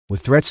With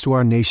threats to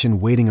our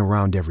nation waiting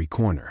around every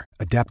corner,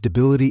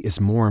 adaptability is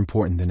more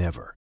important than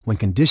ever. When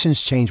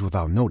conditions change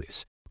without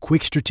notice,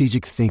 quick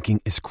strategic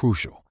thinking is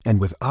crucial.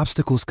 And with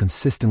obstacles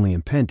consistently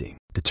impending,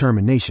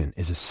 determination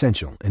is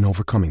essential in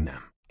overcoming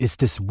them. It's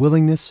this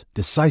willingness,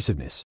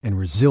 decisiveness, and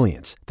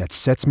resilience that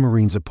sets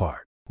Marines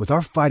apart. With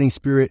our fighting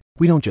spirit,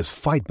 we don't just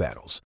fight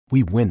battles,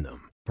 we win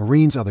them.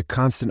 Marines are the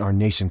constant our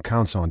nation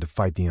counts on to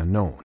fight the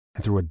unknown.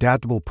 And through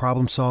adaptable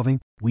problem solving,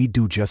 we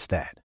do just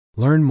that.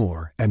 Learn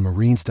more at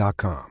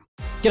marines.com.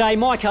 G'day,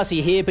 Mike Hussey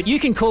here, but you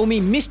can call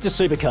me Mr.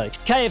 Supercoach.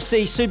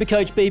 KFC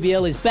Supercoach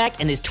BBL is back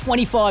and there's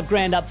 25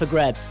 grand up for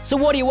grabs. So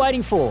what are you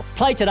waiting for?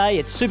 Play today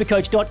at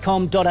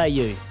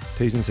supercoach.com.au.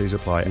 T's and C's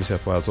apply. New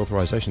South Wales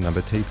authorisation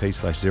number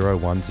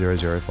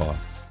TP/01005.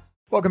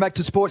 Welcome back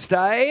to Sports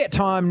Day.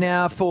 Time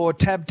now for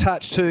Tab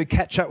Touch to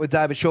catch up with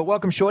David Short.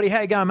 Welcome, Shorty.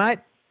 How you going, mate?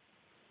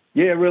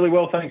 Yeah, really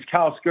well, thanks,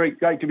 Carl Street.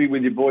 Great to be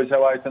with you boys.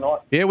 How are you tonight?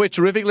 Yeah, we're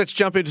terrific. Let's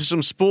jump into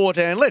some sport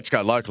and let's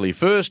go locally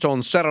first.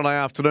 On Saturday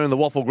afternoon, the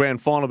Waffle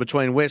Grand Final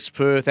between West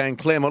Perth and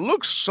Claremont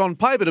looks on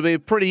paper to be a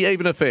pretty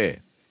even affair.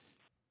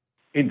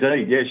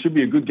 Indeed, yeah, it should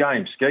be a good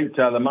game, Skeet.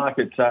 The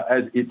market,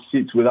 as it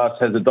sits with us,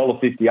 has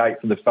 $1.58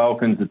 for the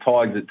Falcons, the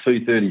Tigers at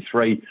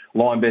 $2.33,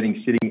 line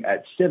betting sitting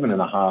at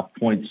 7.5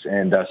 points,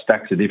 and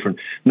stacks are different.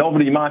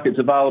 Novelty markets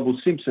available,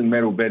 Simpson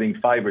medal betting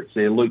favourites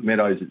there, Luke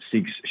Meadows at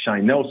 6,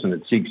 Shane Nelson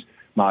at 6,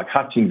 Mark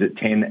Hutchings at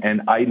 10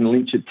 and Aidan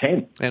Lynch at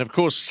 10. And, of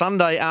course,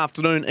 Sunday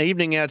afternoon,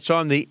 evening our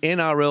time, the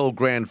NRL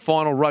Grand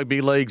Final, Rugby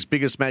League's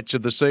biggest match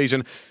of the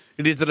season.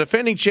 It is the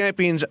defending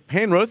champions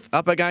Penrith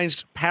up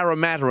against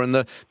Parramatta, and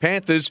the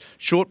Panthers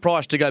short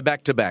price to go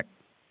back-to-back.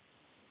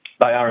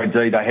 They are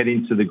indeed. They head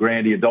into the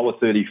Grandy,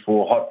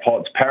 $1.34 hot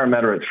pots.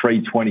 Parramatta at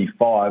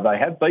 $3.25. They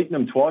have beaten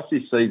them twice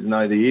this season,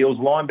 though. The Eels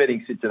line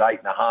betting sits at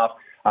 8.5.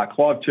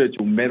 Clive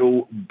Churchill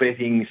medal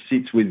betting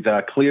sits with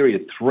Cleary, a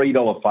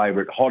 $3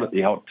 favourite, hot at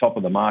the top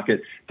of the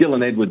market.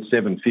 Dylan Edwards,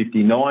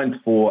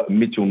 $7.59 for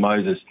Mitchell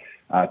Moses,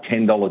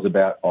 $10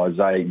 about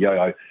Isaiah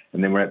Yo-Yo.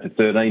 And then we're at the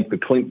 13 for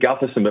Clint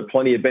Gutherson, but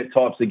plenty of bet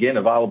types again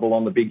available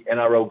on the big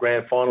NRL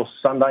Grand Final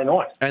Sunday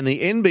night. And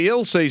the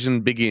NBL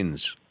season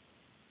begins.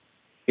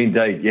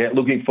 Indeed, yeah.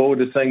 Looking forward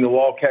to seeing the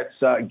Wildcats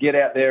get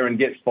out there and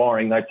get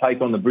firing. They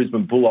take on the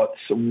Brisbane Bullets.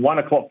 1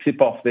 o'clock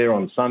tip-off there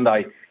on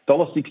Sunday.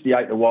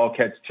 $1.68 the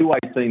Wildcats,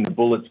 $2.18 the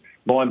Bullets.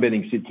 Line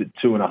betting sits at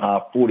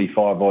 2.5,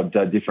 45 odd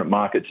different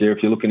markets there.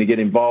 If you're looking to get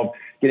involved,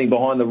 getting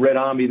behind the Red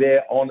Army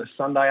there on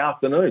Sunday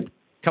afternoon.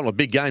 A couple of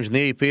big games in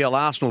the EPL,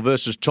 Arsenal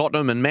versus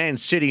Tottenham and Man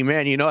City,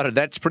 Man United.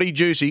 That's pretty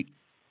juicy.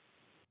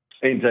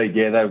 Indeed,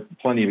 yeah, there's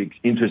plenty of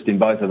interest in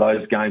both of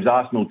those games.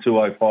 Arsenal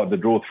 $2.05, the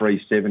draw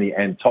 $3.70,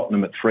 and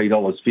Tottenham at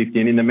 $3.50.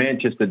 And in the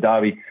Manchester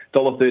Derby,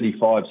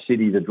 $1.35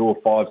 City, the draw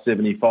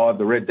 $5.75.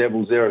 The Red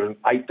Devils there at an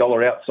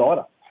 $8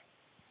 outsider.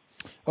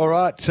 All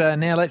right,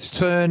 now let's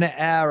turn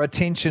our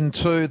attention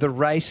to the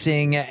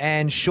racing.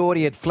 And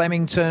Shorty at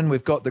Flemington,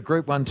 we've got the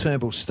Group 1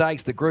 Turnbull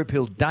Stakes, the Group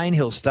Hill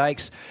Danehill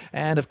Stakes,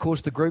 and, of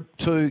course, the Group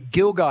 2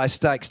 Gilgai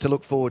Stakes to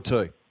look forward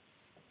to.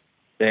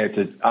 Yeah, it's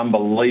an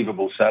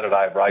unbelievable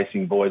Saturday of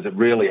racing, boys. It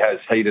really has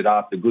heated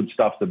up. The good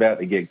stuff's about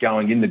to get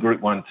going in the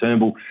Group 1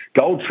 Turnbull.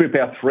 Gold Trip,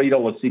 our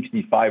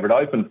 $3.60 favourite,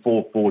 open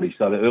 $4.40,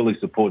 so the early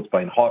support's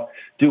been hot.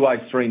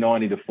 Douay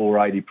 $3.90 to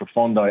 $4.80,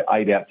 Profondo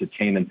 $8 out to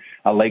 $10, and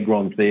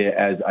Allegron's there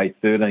as a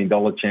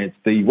 $13 chance.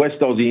 The West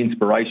Aussie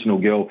Inspirational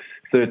Girl,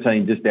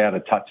 13 just out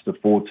of touch to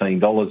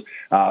 $14.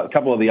 A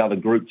couple of the other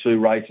Group 2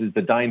 races,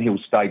 the Danehill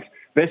Stakes.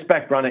 Best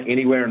back runner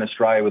anywhere in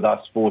Australia with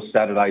us for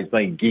Saturdays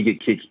being Giga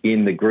Kick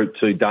in the Group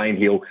 2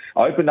 Danehill.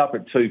 Opened up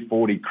at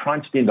 $2.40,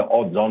 crunched into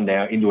odds on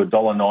now into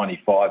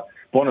 $1.95.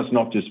 Bonus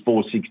Noctis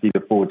 $4.60 to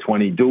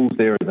 $4.20. Duels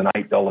there is an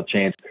 $8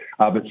 chance,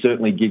 but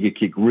certainly Giga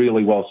Kick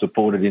really well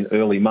supported in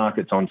early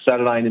markets on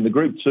Saturday. And in the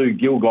Group 2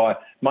 Gilgai,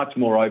 much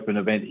more open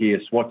event here.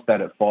 Swatch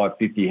that at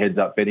 $5.50. Heads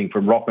up betting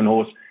from Rockin'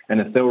 Horse and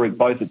Athelric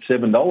both at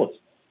 $7.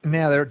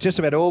 Now, there are just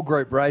about all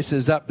group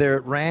races up there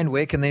at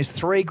Randwick, and there's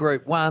 3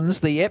 Group 1s,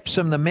 the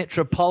Epsom, the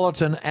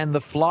Metropolitan and the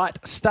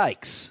Flight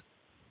Stakes.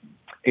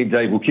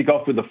 Indeed. We'll kick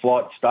off with the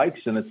Flight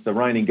Stakes, and it's the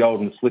reigning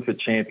Golden Slipper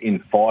champ in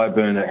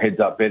Fireburn that heads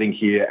up betting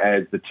here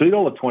as the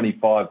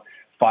 $2.25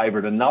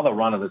 favourite. Another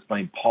runner that's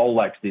been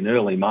poleaxed in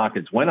early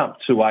markets. Went up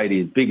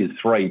 $2.80, as big as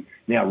 3,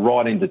 now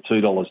right into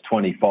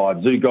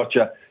 $2.25. Zoo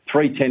Gotcha,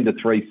 $3.10 to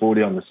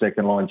 $3.40 on the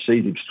second line.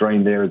 She's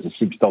Extreme there as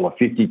a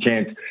 $6.50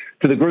 chance.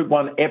 To the Group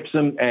 1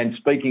 Epsom, and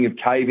speaking of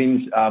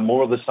cave-ins,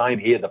 more of the same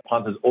here. The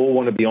punters all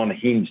want to be on a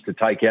hinge to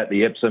take out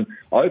the Epsom.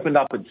 Opened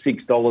up at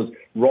 $6,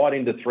 right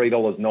into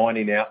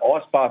 $3.90 now.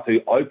 Ice Bath, who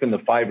opened the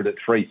favourite at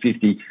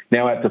 $3.50,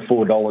 now out to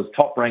 $4.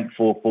 Top rank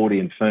 $4.40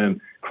 and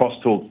firm.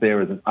 Crosstalk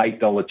there is an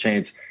 $8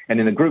 chance. And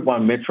in the Group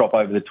 1 Metrop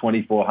over the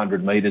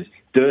 2,400 metres,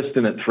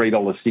 Durston at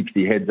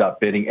 $3.60 heads up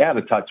betting, out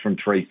of touch from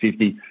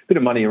 $3.50. Bit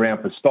of money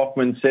around for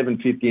Stockman,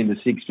 $7.50 into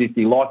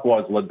 $6.50.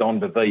 Likewise, La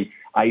Don de V,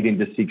 $8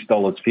 into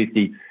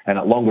 $6.50. And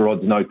at longer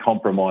odds, no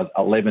compromise,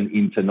 $11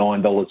 into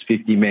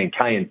 $9.50.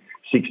 Mancayan,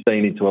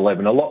 16 into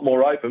 11. A lot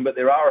more open, but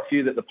there are a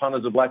few that the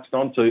punters have latched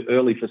onto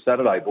early for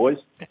Saturday, boys.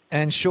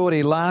 And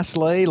Shorty,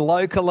 lastly,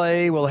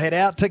 locally, we'll head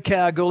out to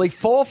Kalgoorlie.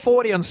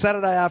 4:40 on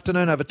Saturday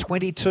afternoon, over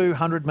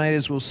 2,200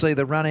 metres. We'll see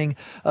the running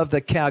of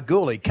the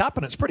Kalgoorlie Cup,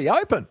 and it's pretty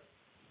open.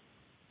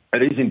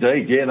 It is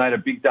indeed, yeah. And they had a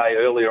big day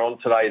earlier on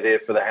today there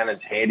for the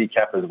Hannans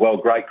Handicap as well.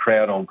 Great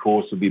crowd on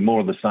course. There'll be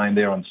more of the same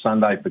there on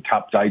Sunday for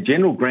Cup Day.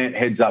 General Grant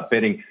heads up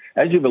betting.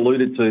 As you've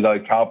alluded to, though,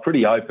 Carl,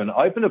 pretty open.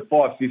 Open at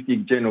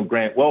 $5.50, General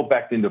Grant, well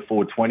backed into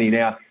 $4.20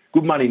 now.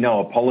 Good money,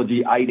 no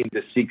apology, 8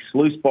 into 6.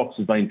 Loose box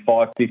has been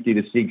 $5.50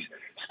 to 6.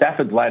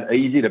 Stafford's Lad,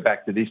 easy to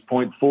back to this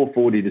point,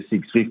 $4.40 to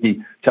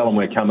 $6.50. Tell them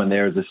we're coming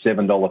there as a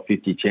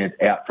 $7.50 chance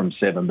out from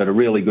 7. But a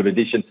really good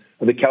edition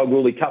of the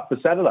Kalgoorlie Cup for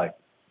Saturday.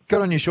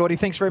 Good on you, Shorty.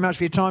 Thanks very much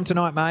for your time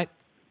tonight, mate.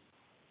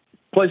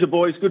 Pleasure,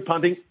 boys. Good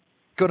punting.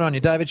 Good on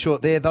you, David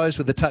Short there. Those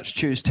with the Touch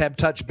choose Tab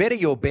Touch. Better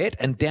your bet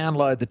and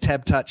download the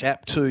Tab Touch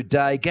app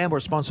today. Gamble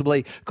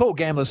responsibly. Call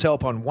Gamblers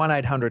Help on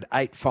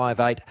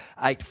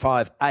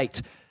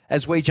 1-800-858-858.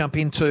 As we jump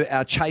into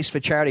our Chase for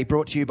Charity,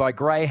 brought to you by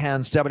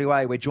Greyhounds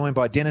WA, we're joined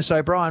by Dennis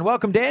O'Brien.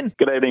 Welcome, Den.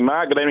 Good evening,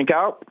 Mark. Good evening,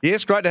 Carl.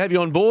 Yes, great to have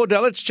you on board.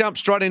 Let's jump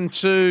straight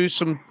into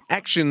some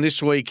action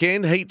this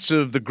weekend. Heats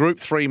of the Group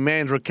 3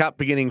 Mandurah Cup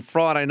beginning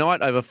Friday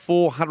night, over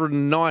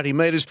 490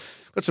 metres.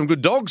 Got some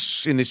good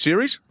dogs in this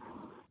series.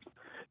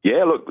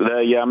 Yeah, look,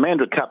 the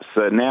Mandurah Cup's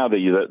now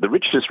the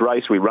richest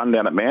race we run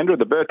down at Mandurah.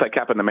 The Birthday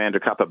Cup and the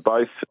Mandurah Cup are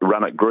both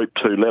run at Group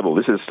 2 level.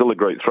 This is still a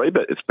Group 3,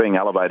 but it's being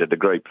elevated to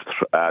Group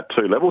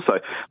 2 level. So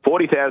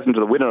 $40,000 to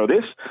the winner of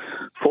this.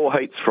 4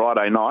 heats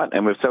Friday night,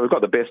 and we've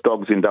got the best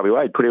dogs in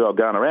WA pretty well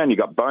going around. You've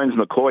got Bones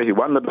McCoy, who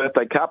won the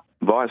Birthday Cup,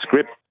 via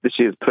script, this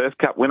year's Perth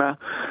Cup winner.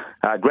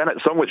 Granite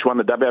Song, which won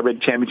the WA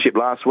Red Championship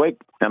last week.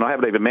 And I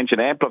haven't even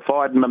mentioned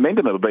Amplified and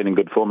Momentum have been in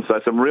good form.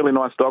 So some really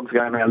nice dogs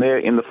going around there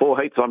in the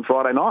 4 heats on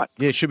Friday night.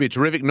 Yeah, it should be a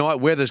terrific night.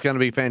 Weather's going to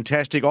be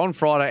fantastic on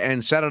Friday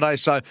and Saturday.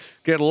 So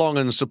get along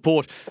and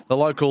support the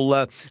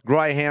local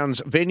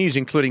Greyhounds venues,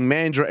 including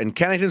Mandurah and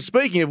Cannington.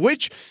 Speaking of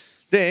which,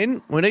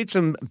 Dan, we need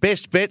some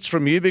best bets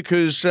from you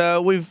because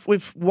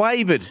we've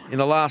wavered in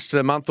the last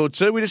month or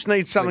two. We just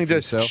need something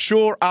to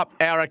shore up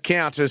our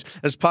account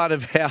as part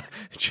of our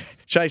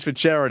Chase for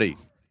Charity.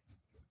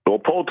 Well,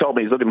 Paul told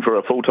me he's looking for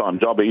a full-time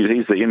job.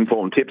 He's the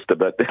informed tipster.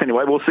 But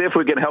anyway, we'll see if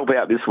we can help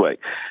out this week.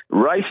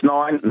 Race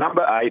 9,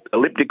 number 8,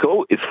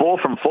 Elliptical, is 4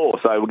 from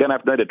 4, so we're going to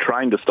need a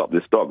train to stop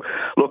this dog.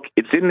 Look,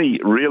 it's in the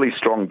really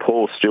strong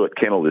Paul Stewart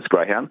kennel, this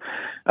greyhound,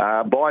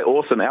 by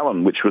Orson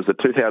Allen, which was the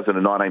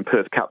 2019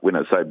 Perth Cup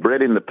winner. So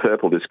bred in the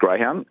purple, this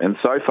greyhound. And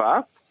so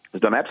far,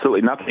 has done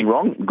absolutely nothing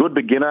wrong. Good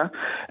beginner.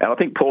 And I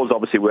think Paul's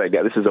obviously worked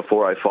out this is a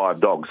 405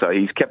 dog. So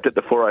he's kept it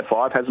to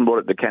 405, hasn't brought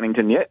it to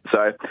Cannington yet.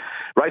 So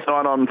race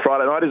 9 on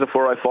Friday night is a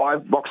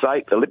 405. Box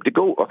 8,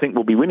 Elliptical, I think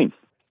we'll be winning.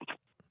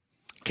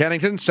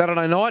 Cannington,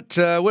 Saturday night.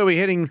 Where are we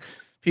heading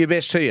for your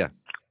best here?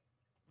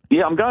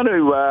 Yeah, I'm going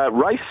to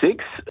race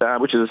 6,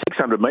 which is a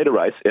 600-metre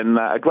race, and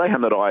a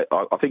greyhound that I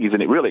think is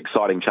in a really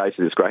exciting chase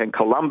of this greyhound,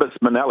 Columbus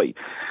Manelli.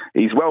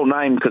 He's well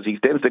named because he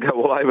tends to go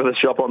all over the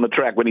shop on the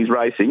track when he's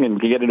racing and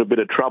can get into a bit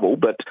of trouble,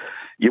 but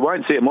you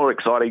won't see a more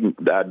exciting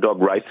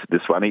dog race,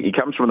 this one. He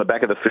comes from the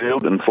back of the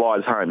field and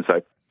flies home.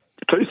 So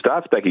 2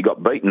 starts back, he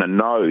got beaten a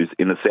nose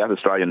in the South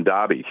Australian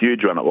Derby.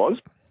 Huge run it was.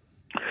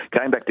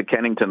 Came back to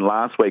Cannington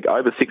last week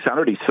over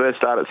 600. His first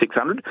start at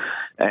 600,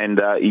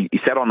 and he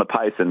sat on the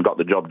pace and got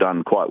the job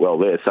done quite well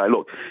there. So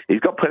look,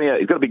 he's got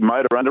a big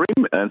motor under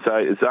him, and so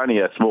it's only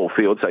a small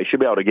field, so he should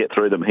be able to get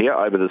through them here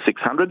over the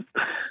 600.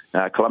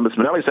 Columbus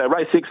Manelli. So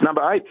race 6,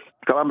 number 8,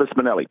 Columbus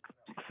Manelli.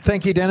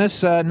 Thank you,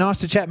 Dennis. Nice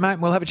to chat, mate.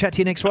 We'll have a chat to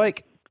you next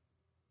week.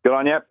 Good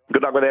on you.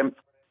 Good luck with them.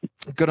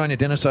 Good on you,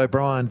 Dennis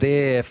O'Brien,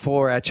 there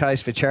for our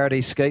Chase for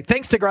Charity Skeet.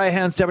 Thanks to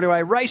Greyhounds WA,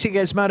 racing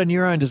against motor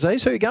neurone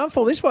disease. Who are you going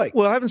for this week?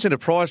 Well, I haven't seen a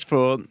price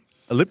for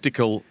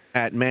Elliptical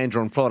at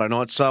Mandurah on Friday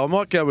night, so I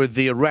might go with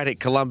the erratic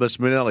Columbus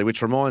Manelli,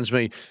 which reminds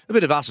me a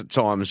bit of us at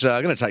times.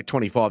 I'm going to take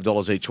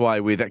 $25 each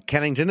way with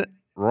Cannington.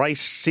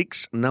 Race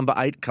 6, number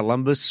 8,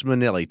 Columbus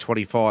Manelli,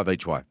 $25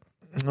 each way.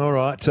 All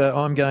right,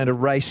 I'm going to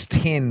race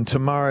 10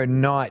 tomorrow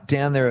night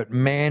down there at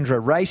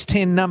Mandurah. Race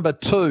 10, number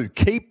 2,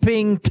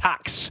 Keeping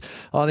Tux.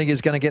 I think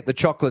is going to get the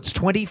chocolates,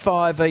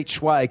 $25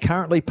 each way.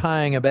 Currently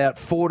paying about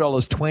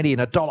 $4.20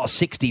 and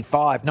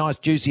 $1.65. Nice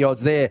juicy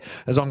odds there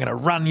as I'm going to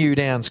run you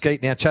down,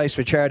 Skeet. Now, Chase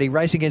for Charity,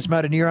 racing against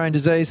motor neurone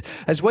disease.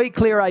 As we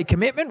clear a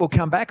commitment, we'll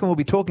come back and we'll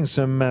be talking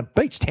some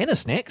beach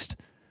tennis next.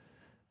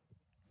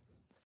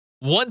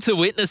 Want to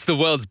witness the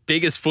world's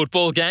biggest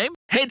football game?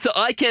 Head to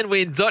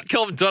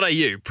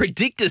iCanWin.com.au,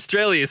 predict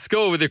Australia's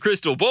score with a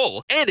crystal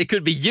ball, and it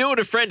could be you and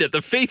a friend at the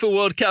FIFA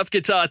World Cup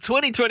Qatar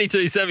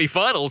 2022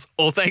 semi-finals,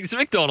 all thanks to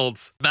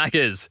McDonald's.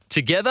 Maccas,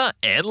 together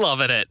and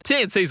loving it.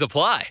 TNCs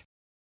apply.